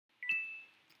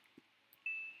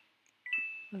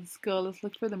Let's go. Let's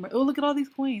look for them. Oh, look at all these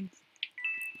coins.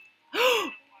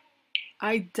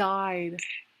 I died.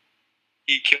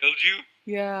 He killed you?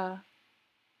 Yeah,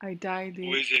 I died, Who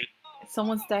dude. is it?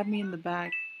 Someone stabbed me in the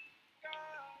back.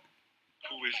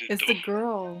 Who is it It's though? the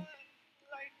girl.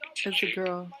 It's the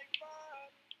girl.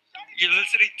 You're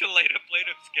listening to Light Up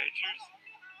Sketchers?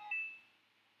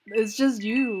 It's just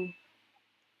you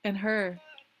and her.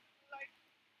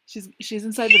 She's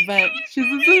inside the vent. She's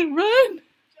inside. Run!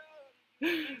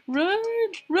 Run!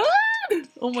 Run!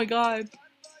 Oh my god.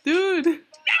 Dude!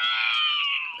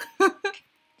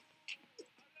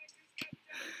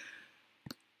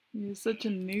 You're such a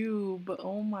noob, but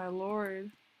oh my lord.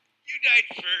 You died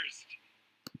first.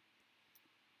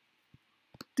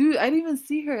 Dude, I didn't even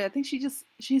see her. I think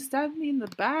she stabbed me in the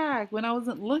back when I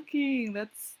wasn't looking.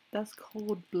 That's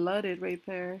cold-blooded right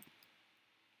there.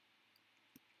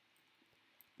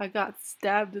 I got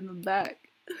stabbed in the back.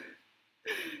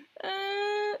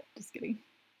 Just kidding.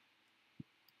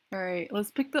 Alright,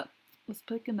 let's pick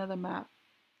another map.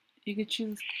 You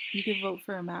could vote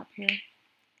for a map here.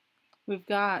 We've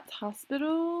got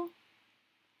hospital,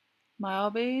 mile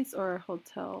base, or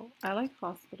hotel. I like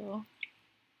hospital.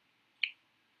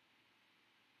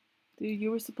 Dude, you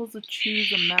were supposed to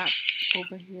choose a map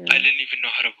over here. I didn't even know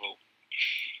how to vote.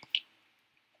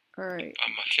 Alright.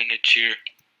 I'm a finna cheer.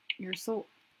 You're so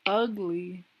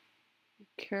ugly.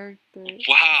 Character.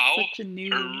 Wow. Such a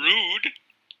noob. Rude.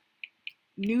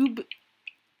 Noob.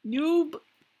 Noob.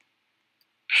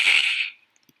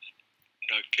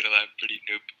 Not gonna lie, I'm pretty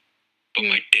noob. But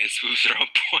my dance moves are on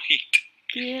point.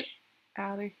 Get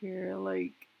out of here.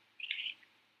 Like,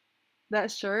 that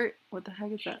shirt? What the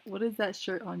heck is that? What is that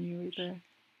shirt on you right there?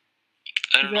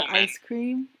 I don't know, man. Ice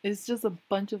cream? It's just a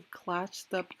bunch of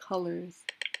clashed up colors.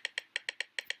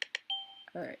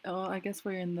 Alright, oh, I guess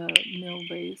we're in the mill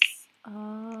base.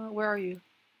 Where are you?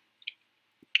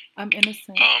 I'm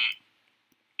innocent. I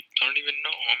don't even know,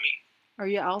 homie. Are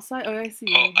you outside? Oh, I see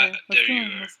you. Oh, Let's go.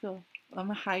 Let's go. I'm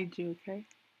gonna hide you, okay?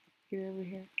 Get over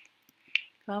here.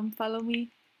 Come, follow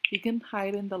me. You can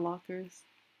hide in the lockers.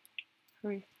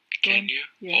 Hurry. Can you?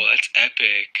 Yeah. Oh, that's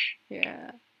epic.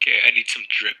 Yeah. Okay, I need some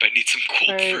drip. I need some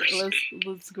gold first. Alright,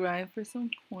 let's grind for some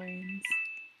coins.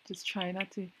 Just try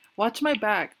not to. Watch my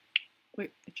back.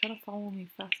 Wait, try to follow me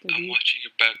faster, dude. I'm watching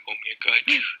your back, homie. I got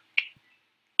you.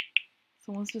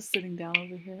 Someone's just sitting down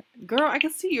over here. Girl, I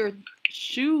can see your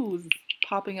shoes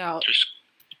popping out.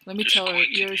 Let me tell her,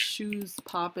 your shoes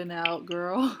popping out,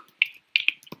 girl.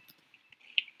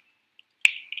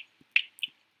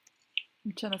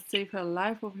 I'm trying to save her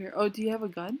life over here. Oh, do you have a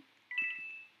gun?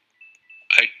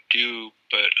 I do,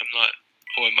 but I'm not.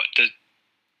 Oh, does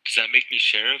that make me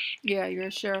sheriff? Yeah, you're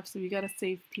a sheriff, so you gotta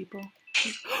save people.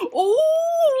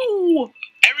 Oh!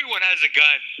 Everyone has a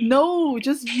gun. No,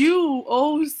 just you.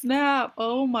 Oh, snap.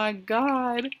 Oh my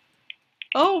god.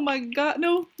 Oh my god.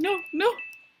 No, no, no,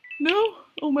 no.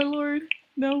 Oh my lord.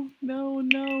 No, no,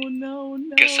 no, no,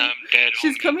 no. Guess I'm dead,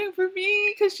 She's homie. coming for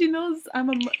me because she knows I'm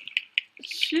a...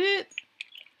 Shit.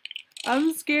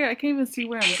 I'm scared. I can't even see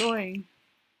where I'm going.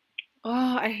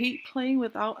 Oh, I hate playing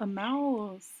without a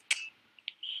mouse.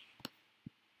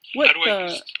 What How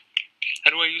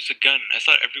do I use a gun? I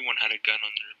thought everyone had a gun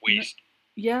on their waist.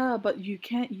 Yeah, but you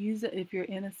can't use it if you're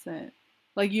innocent.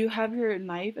 Like, you have your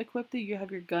knife equipped, you have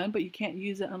your gun, but you can't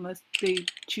use it unless they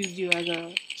choose you as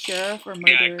a sheriff or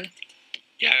murderer.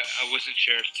 Yeah, I wasn't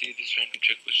sheriff. See, this random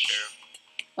chick was sheriff.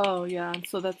 Oh, yeah,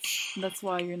 so that's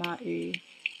why you're not a...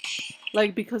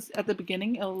 Like, because at the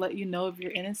beginning, it'll let you know if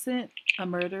you're innocent, a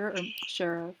murderer, or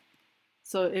sheriff.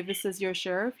 So if it says you're a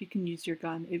sheriff, you can use your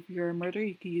gun. If you're a murderer,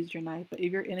 you can use your knife. But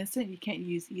if you're innocent, you can't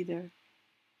use either.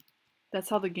 That's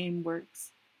how the game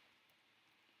works.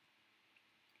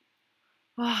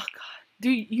 Oh god. Do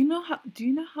you know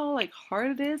how like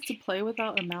hard it is to play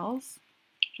without a mouse?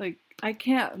 Like, I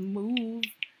can't move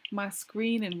my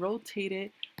screen and rotate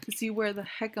it to see where the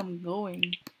heck I'm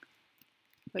going.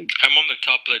 Like, I'm on the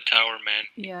top of the tower, man.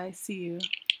 Yeah, I see you.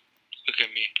 Look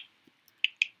at me.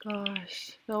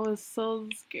 Gosh, that was so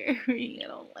scary. I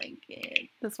don't like it.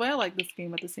 That's why I like this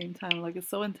game at the same time. Like, it's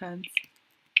so intense.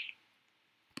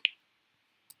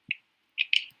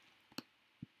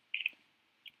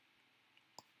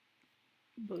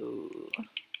 Boo.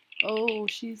 Oh,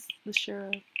 she's the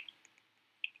sheriff.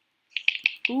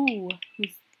 Ooh,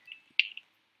 who's...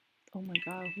 Oh my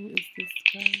god, who is this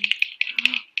guy?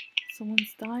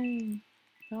 Someone's dying.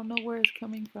 I don't know where it's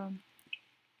coming from.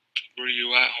 Where are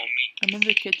you at, homie? I'm in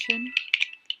the kitchen.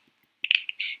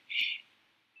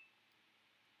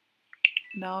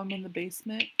 Now I'm in the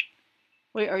basement.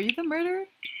 Wait, are you the murderer?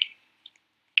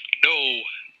 No.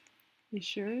 You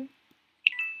sure?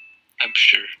 I'm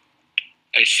sure.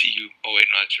 I see you. Oh wait,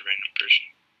 no, it's a random person.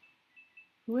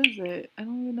 Who is it? I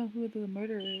don't even know who the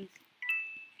murderer is.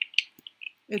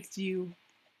 It's you,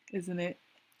 isn't it?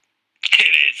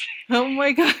 It is. Oh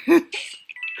my god.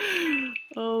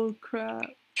 Oh crap.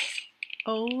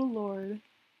 Oh lord.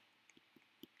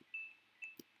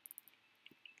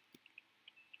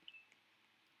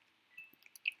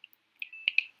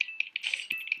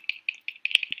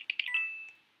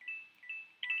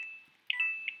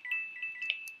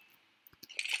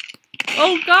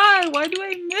 Oh god, why do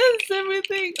I miss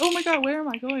everything? Oh my god, where am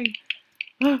I going?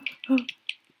 You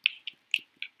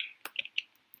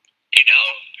know.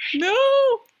 No!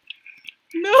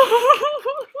 No!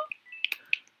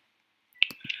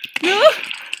 No!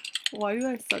 Why do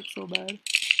I suck so bad?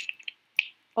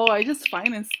 Oh, I just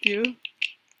financed you.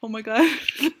 Oh my god.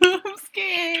 I'm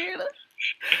scared.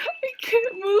 I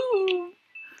can't move.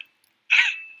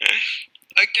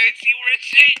 I can't see where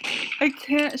it's at. I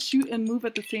can't shoot and move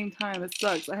at the same time. It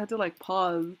sucks. I had to like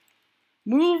pause.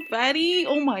 Move, fatty!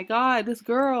 Oh my god, this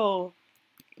girl.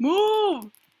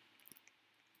 Move!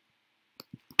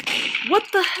 What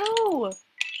the hell?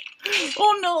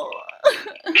 Oh no!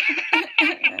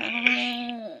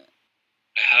 I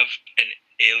have an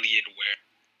Alienware.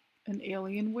 An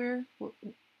Alienware? What,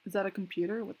 is that a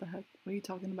computer? What the heck? What are you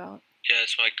talking about? Yeah,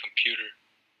 it's my computer.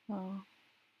 Oh.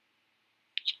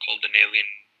 It's called an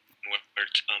Alienware.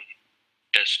 It's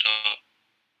desktop.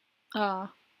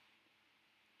 Ah.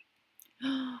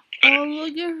 Oh,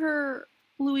 look at her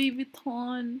Louis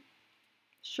Vuitton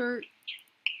shirt.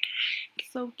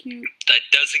 So cute. That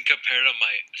doesn't compare to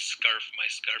my scarf. My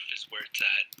scarf is where it's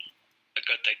at. I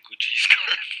got that Gucci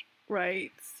scarf.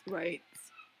 Right, right.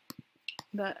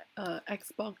 That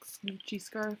Xbox Gucci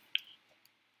scarf.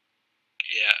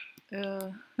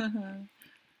 Yeah.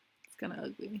 It's kind of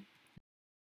ugly.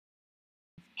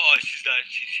 Oh, she's not.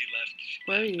 She left.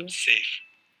 Where are you? I'm safe.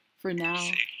 For now. I'm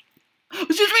safe. She's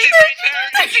She's right right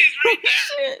there. She's right there.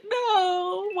 Shit,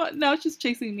 no. What? Now she's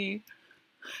chasing me.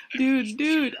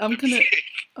 Dude, I'm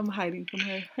hiding from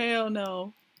her. Hell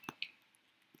no.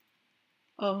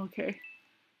 Oh, okay.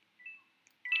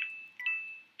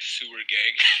 Sewer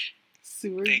gang.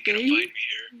 Sewer They ain't gonna gang? find me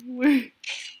here. Where?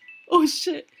 Oh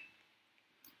shit.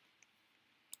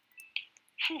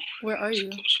 Whew, Where are that's a you?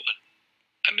 close one.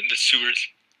 I'm in the sewers.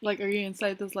 Like, are you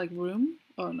inside this like room?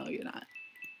 Oh no, you're not.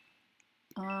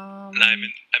 And I'm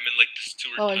in like the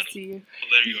sewer Oh, tunnel. I see you. Oh,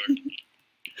 there you are.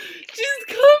 She's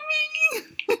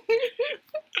coming.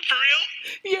 For real?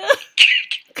 Yeah.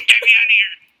 Get me out of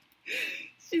here.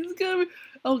 She's coming.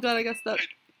 Oh god, I got stuck. I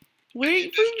Wait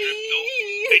need for this drip, me.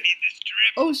 though. I need this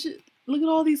drip. Oh shit. Look at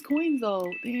all these coins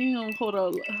though. Damn, hold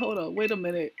on. Wait a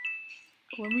minute.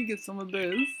 Let me get some of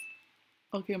this.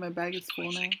 Okay, my bag is full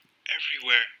It's now. like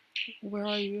everywhere. Where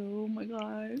are you? Oh my god.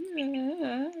 I'm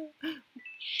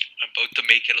about to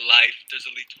make it alive. There's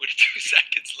only 22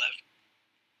 seconds left.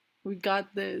 We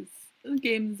got this. The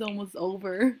game's almost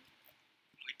over. We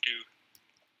do.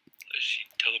 Unless she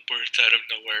teleports out of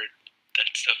nowhere, that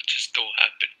stuff just don't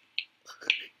happen.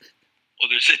 Oh,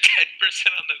 there's a dead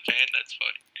person on the van. That's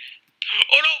funny.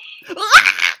 Oh no!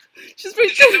 She's right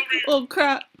She's there. over here. Oh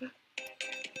crap. Oh,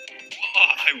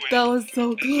 I win. That was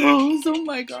so close. Oh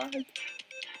my god.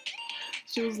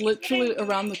 She was literally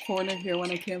around the corner here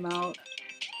when I came out.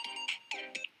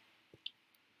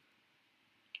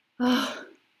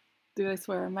 Dude, I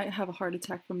swear I might have a heart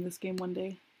attack from this game one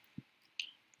day.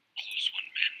 Close one,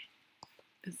 man.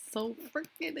 It's so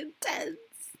freaking intense.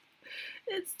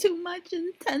 It's too much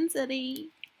intensity.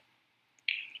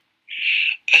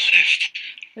 I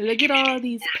lived. Look at all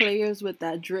these players with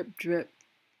that drip drip.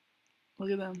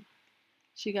 Look at them.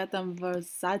 She got them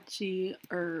Versace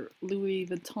or Louis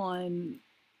Vuitton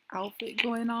outfit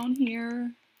going on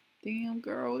here. Damn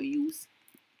girl, you.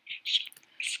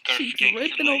 Scarf She's gang for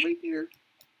dripping life. over here.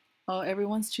 Oh,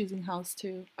 everyone's choosing house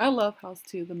 2. I love house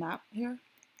 2, the map here.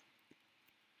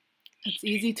 It's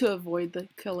easy to avoid the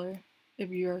killer if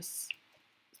you're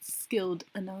skilled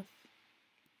enough.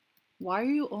 Why are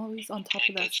you always on top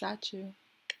of that statue?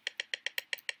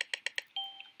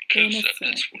 Because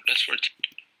that's where it's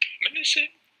innocent.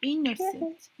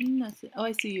 Innocent. Oh,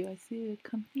 I see you.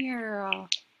 Come here. Where are you?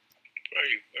 Where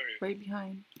are you? Right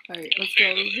behind. Alright, let's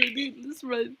go. Let's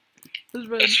run. Let's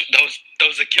run. That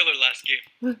was a killer last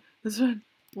game. Let's run.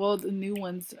 Well, the new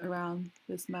ones around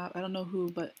this map. I don't know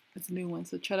who, but it's a new one.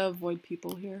 So try to avoid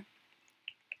people here.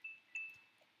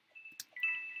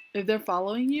 If they're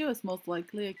following you, it's most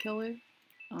likely a killer.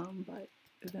 But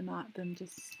if they're not, then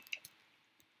just...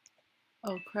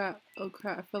 Oh crap. Oh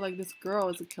crap. I feel like this girl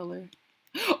is a killer.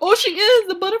 Oh, she is!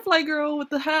 The butterfly girl with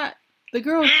the hat. The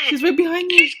girl. She's right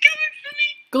behind you. She's coming for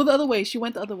me. Go the other way. She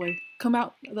went the other way. Come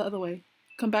out the other way.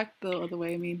 Come back the other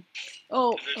way, I mean.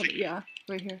 Oh, yeah,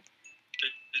 right here.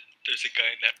 There's a guy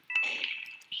in that.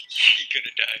 He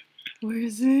gonna die. Where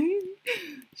is he?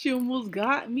 She almost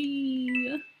got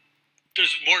me.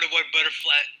 There's more than one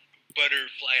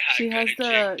butterfly high She has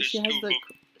kind of the, chick. she has There's the,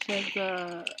 she has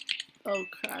the, oh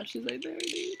crap, she's right there,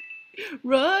 dude.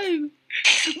 Run!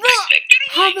 two of them. Run!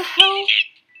 How the hell?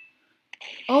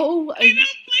 Oh, Get out,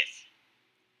 please.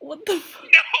 what the fuck?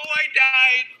 No, I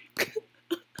died.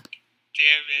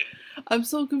 Damn it. I'm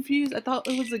so confused. I thought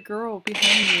it was a girl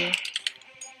behind you.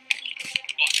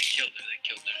 Oh, they killed her. They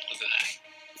killed her. Look at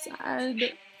that.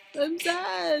 Sad. I'm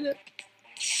sad.